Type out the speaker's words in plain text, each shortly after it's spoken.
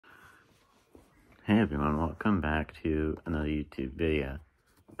Hey everyone, welcome back to another YouTube video.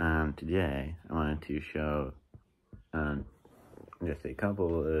 Today I wanted to show just a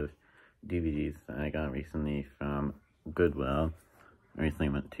couple of DVDs that I got recently from Goodwill. I recently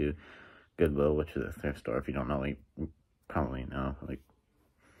went to Goodwill, which is a thrift store. If you don't know, like, you probably know, like,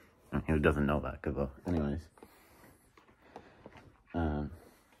 who doesn't know about Goodwill? Anyways,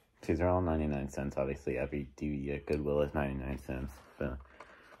 these are all 99 cents. Obviously, every DVD at Goodwill is 99 cents. So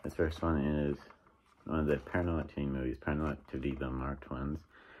this first one is one of the Paranormal Activity movies, Paranormal Activity, the marked ones.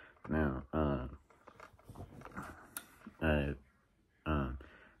 Now, I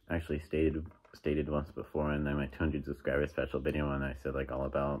actually stated once before in my 200 subscriber special video when I said, like, all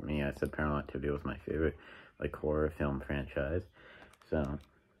about me, I said Paranormal Activity was my favorite, like, horror film franchise. So,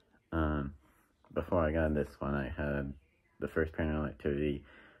 before I got this one, I had the first Paranormal Activity,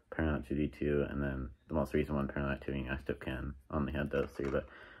 Paranormal Activity 2, and then the most recent one, Paranormal Activity Next of Kin. Only had those three, but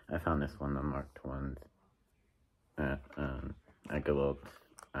I found this one, the marked ones, at Goodwill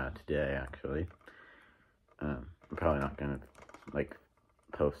today, actually. I'm probably not gonna, like,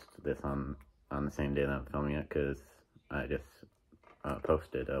 post this on the same day that I'm filming it, because I just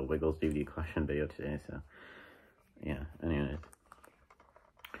posted a Wiggles DVD collection video today, so, yeah, anyways.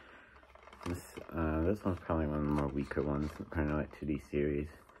 This one's probably one of the more weaker ones in the Paranormal Activity series,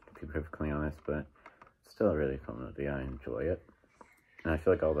 to be perfectly honest, but still a really fun movie. I enjoy it. And I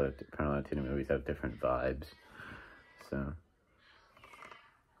feel like all the Paranormal Activity movies have different vibes, so.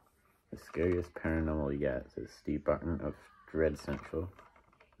 The scariest paranormal yet, says Steve Barton of Dread Central.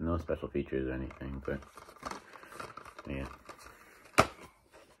 No special features or anything, but yeah.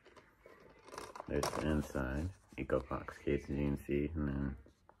 There's the inside, Eco Box case, as you can see, and then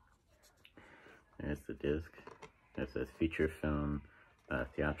there's the disc. It says feature film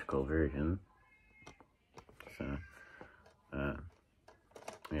theatrical version. So,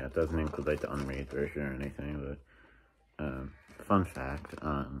 yeah, it doesn't include like the unrated version or anything, but fun fact,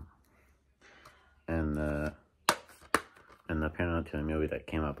 and the Paranormal Activity movie that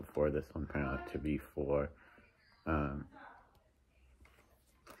came out before this one, Paranormal Activity 4,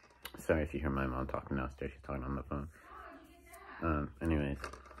 sorry if you hear my mom talking downstairs, she's talking on the phone. Anyways,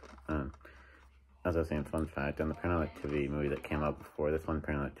 as I was saying, fun fact, in the Paranormal Activity movie that came out before this one,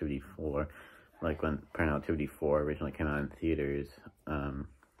 Paranormal Activity 4, like when Paranormal Activity 4 originally came out in theaters,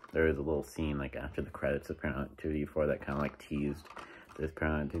 there was a little scene, like, after the credits of Paranormal Activity 4 that kind of, like, teased this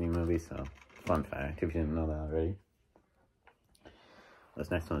Paranormal Activity movie, so, fun fact, if you didn't know that already.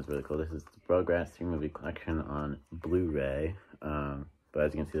 This next one is really cool. This is the Rugrats 3-movie collection on Blu-ray, but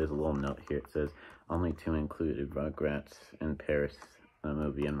as you can see, there's a little note here. It says, only 2 included, Rugrats in Paris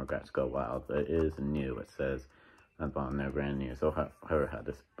movie and Rugrats Go Wild. But it is new, it says, at the bottom, they're brand new. So whoever had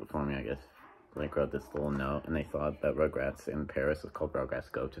this before me, I guess, like, wrote this little note, and they thought that Rugrats in Paris was called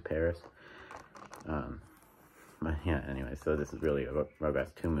Rugrats Go to Paris. But yeah, anyway, so this is really a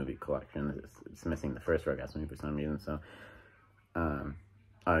Rugrats 2-movie collection. It's missing the first Rugrats movie for some reason, so,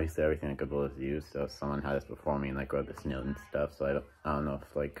 obviously everything at Goodwill is used, so someone had this before me and, like, wrote this note and stuff, so I don't know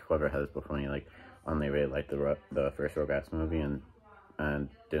if, like, whoever had this before me, like, only really liked the first Rugrats movie and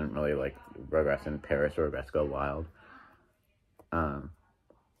didn't really like Rugrats in Paris or Rugrats Go Wild.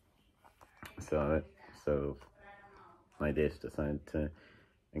 So like, they just decided to,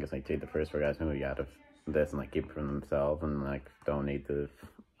 I guess, like, take the first Rugrats movie out of this and, like, keep it for themselves and, like, donate the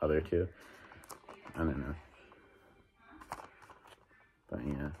other 2. I don't know. But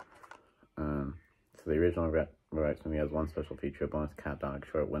yeah. So the original Rugrats movie has one special feature, bonus cat dog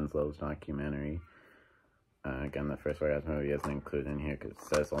short, Winslow's documentary. Again, the first Rugrats movie isn't included in here because it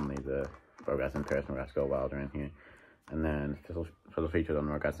says only the Rugrats in Paris and Rugrats Go Wild are in here. And then special features on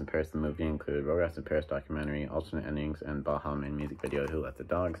Rugrats in Paris, the movie include Rugrats in Paris documentary, alternate endings, and Baha main music video, Who Let the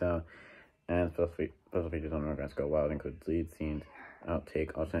Dogs Out. And special features on Rugrats Go Wild include lead scenes,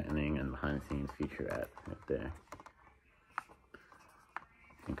 outtake, alternate ending, and behind the scenes featurette right there.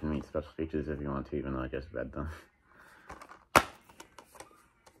 You can read special features if you want to, even though I just read them.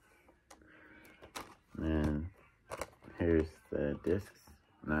 And here's the discs.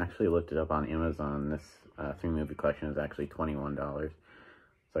 And I actually looked it up on Amazon. This 3-movie collection is actually $21.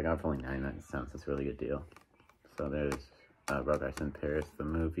 So I got it for only 99 cents. It's a really good deal. So there's Rugrats in Paris, the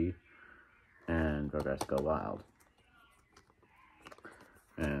movie, and Rugrats Go Wild.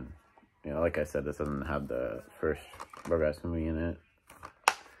 And, you know, like I said, this doesn't have the first Rugrats movie in it.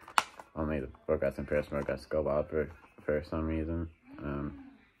 Only the Rugrats in Paris and Rugrats Go Wild for some reason.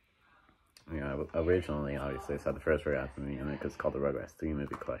 You know, originally, obviously, it's had the first Rugrats movie in it because it's called the Rugrats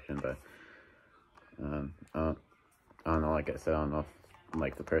 3-movie collection, but, I don't know, like I said, I don't know if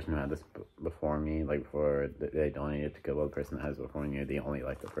like, the person who had this before me, like, before they donated to Goodwill, the person that has it before me, they only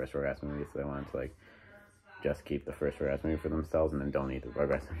like the first Rugrats movie, so they wanted to, like, just keep the first Rugrats movie for themselves and then donate the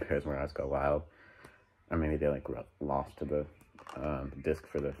Rugrats and Bears Rugrats Go Wild. Or maybe they, like, lost to the disc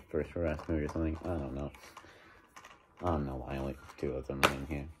for the first Rugrats movie or something. I don't know. I don't know why only 2 of them are in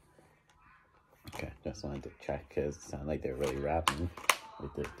here. Okay, just wanted to check because it sounded like they're really rapping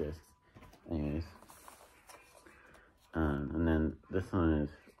with this disc. Anyways. And then this one is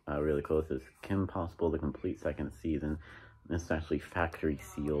really cool. This is Kim Possible, the complete second season. This is actually factory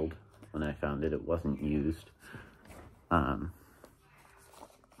sealed. When I found it, it wasn't used. And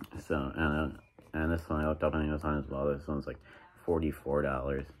this one I looked up on Amazon as well. This one's like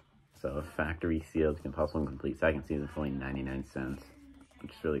 $44. So factory sealed, Kim Possible, complete second season for only 99 cents,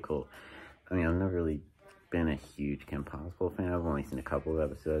 which is really cool. I mean, I've never really been a huge Kim Possible fan. I've only seen a couple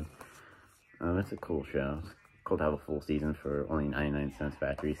of episodes. It's a cool show. It's cool to have a full season for only 99 cents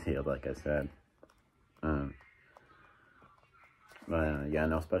factory sealed, like I said. Yeah,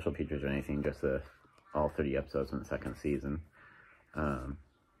 no special features or anything, just all 30 episodes in the second season.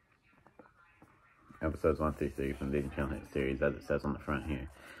 Episodes 1 through 3 from the Disney Channel hit series, as it says on the front here.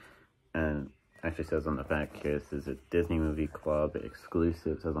 And actually says on the back here, this is a Disney Movie Club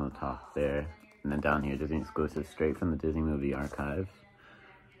exclusive, it says on the top there. And then down here, Disney exclusive, straight from the Disney Movie Archives.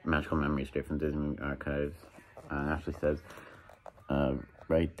 Magical Memories, straight from the Disney Movie Archives. And it actually says,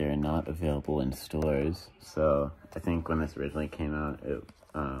 right there, not available in stores. So I think when this originally came out, it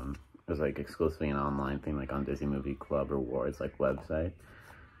was like exclusively an online thing, like on Disney Movie Club Rewards, like website.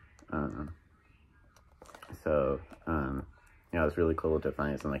 Yeah, it's really cool to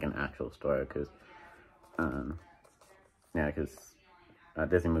find it in like an actual store, because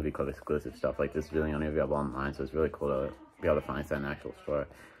Disney Movie Club exclusive stuff like this is really only available online, so it's really cool to be able to find it in an actual store.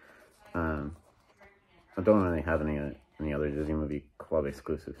 I don't really have any other Disney Movie Club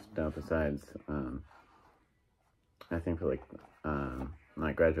exclusive stuff besides, I think for like, when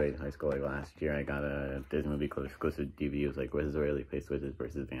I graduated high school like last year, I got a Disney Movie Club exclusive DVD. It was like Wizards of Waverly Place Wizards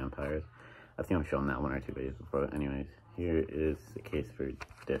versus Vampires. I think I've shown that 1 or 2 videos before. But anyways, here is the case for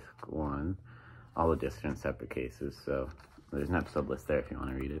disc 1. All the discs are in separate cases, so there's an episode list there if you want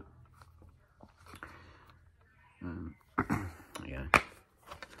to read it. Yeah.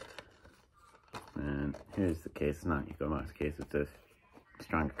 And here's the case. It's not Ecobox case. It's a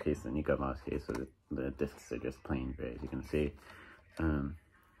stronger case than Ecobox case, so the discs are just plain gray, as you can see. It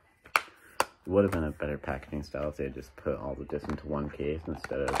would have been a better packaging style if they had just put all the discs into one case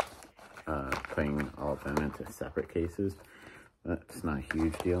instead of putting all of them into separate cases. That's not a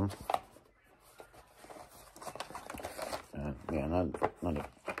huge deal. Yeah, not a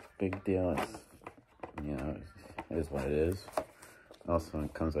big deal. It's, you know, it is what it is. Also,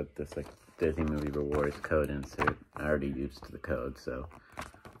 it comes with this like Disney Movie Rewards code insert. I already used the code, so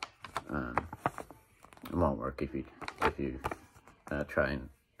it won't work if you try and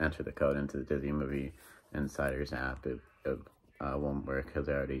enter the code into the Disney Movie Insiders app. It won't work because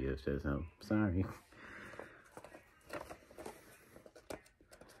I already used it, so sorry.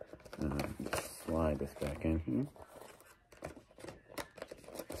 Slide this back in here.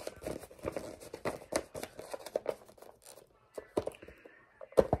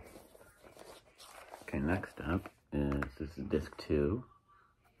 Okay, next up is this is disc 2,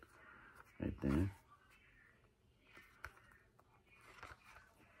 right there.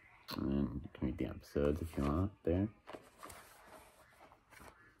 And then you can read the episodes if you want there.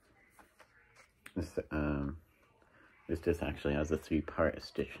 This disc actually has a 3-part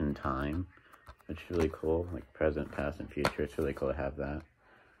Stitch in Time, which is really cool, like present, past, and future. It's really cool to have that.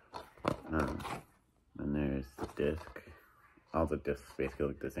 And there's the disc. All the discs basically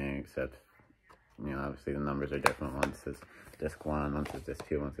look the same, except, you know, obviously the numbers are different. One says disc 1, one says disc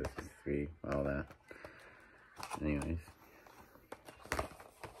 2, one says disc 3, all that. Anyways.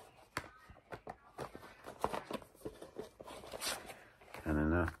 And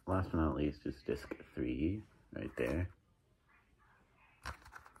then last but not least is disc 3, right there.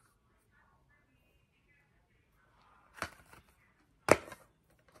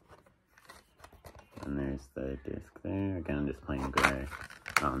 And there's the disc there, again just plain gray.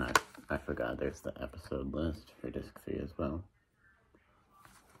 Oh no, I forgot there's the episode list for disc 3 as well.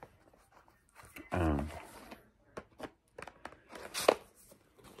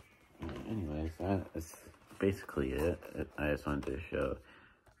 Anyways, that is basically it. I just wanted to show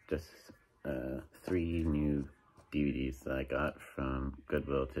just 3 new DVDs that I got from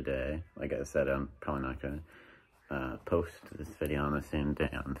Goodwill today. Like I said, I'm probably not going to post this video on the same day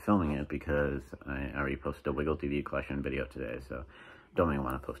I'm filming it because I already posted a Wiggle DVD collection video today, so don't really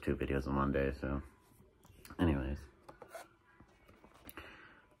want to post 2 videos in one day. So anyways,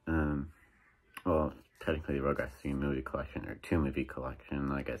 technically the Rugrats 3 movie collection, or 2 movie collection.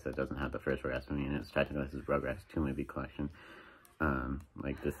 Like I said, it doesn't have the first Rugrats movie in it. It's technically this is Rugrats 2 movie collection.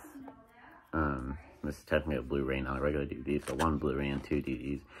 Like this is technically a Blu-ray, not a regular DVD, so 1 Blu-ray and 2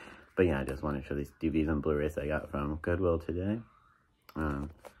 DVDs. But yeah, I just wanted to show these DVDs and Blu-rays I got from Goodwill today.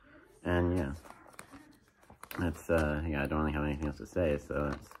 And yeah, that's, yeah, I don't really have anything else to say,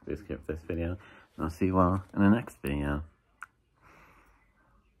 so let's skip this video, and I'll see you all in the next video.